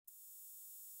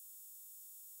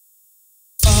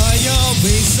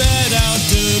always let out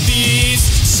the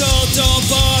beast, so don't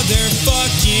bother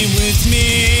fucking with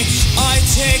me. I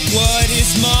take what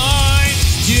is mine,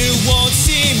 you won't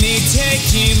see me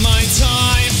taking my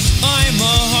time. I'm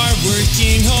a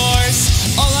hard-working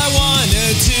horse, all I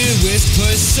wanna do is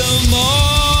push some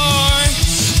more.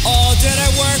 All that I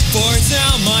work for's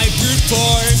now my brute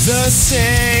force. The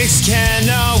stakes can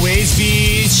always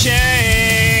be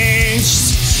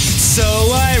changed,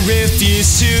 so I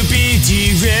refuse to be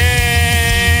deranged.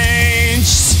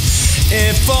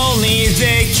 If only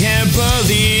they can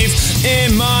believe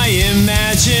in my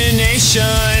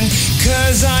imagination,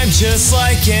 'cause I'm just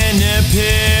like an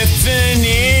epiphany.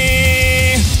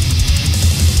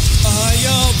 I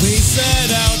always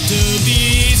let out the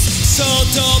beast, so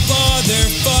don't bother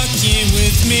fucking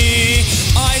with me.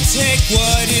 I take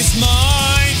what is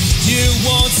mine, you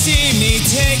won't see me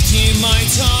taking my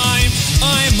time.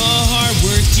 I'm a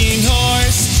hard-working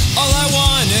horse, all I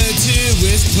wanna do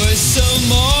is push some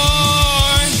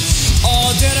more.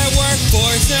 All that I work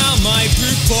for is now my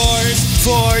brute force.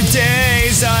 For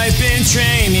days I've been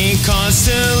training,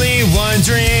 constantly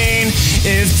wondering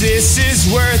if this is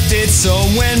worth it. So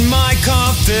when my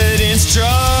confidence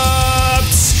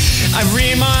drops, I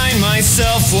remind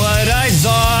myself what I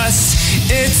lost.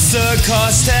 It's the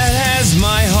cost that has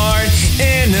my heart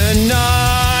in a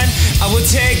knot. I will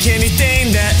take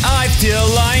anything that I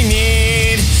feel I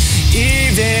need,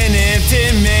 even if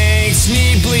it makes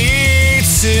me bleed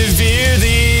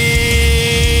severely.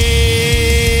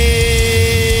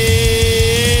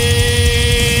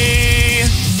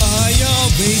 I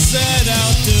always let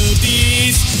out the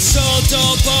beast, so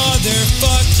don't bother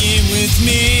fucking with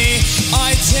me.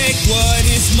 I take what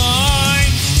is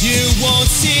mine, you won't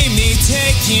see me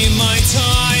taking my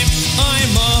time.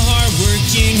 I'm a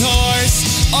hard-working horse,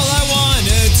 all I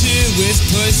wanna do is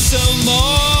push some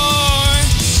more.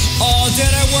 All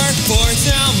that I work for is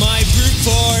now my brute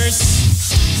force.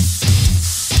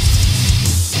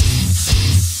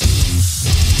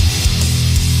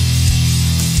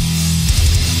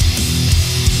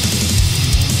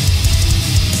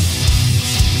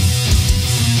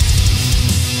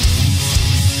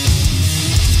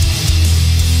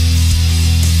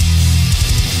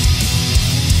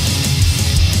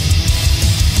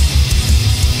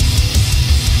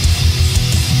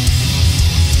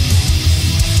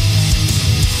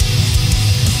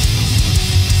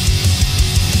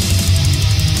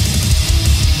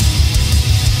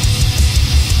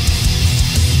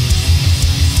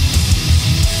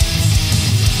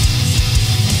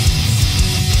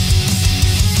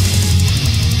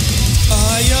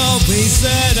 Always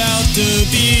let out the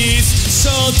beast,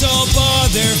 so don't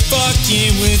bother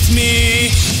fucking with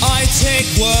me. I take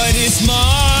what is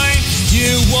mine,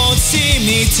 you won't see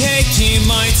me taking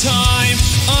my time.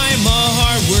 I'm a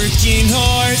hard-working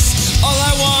horse, all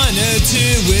I wanna do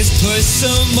is push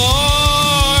some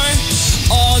more.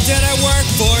 All that I work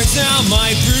for is now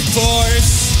my brute force.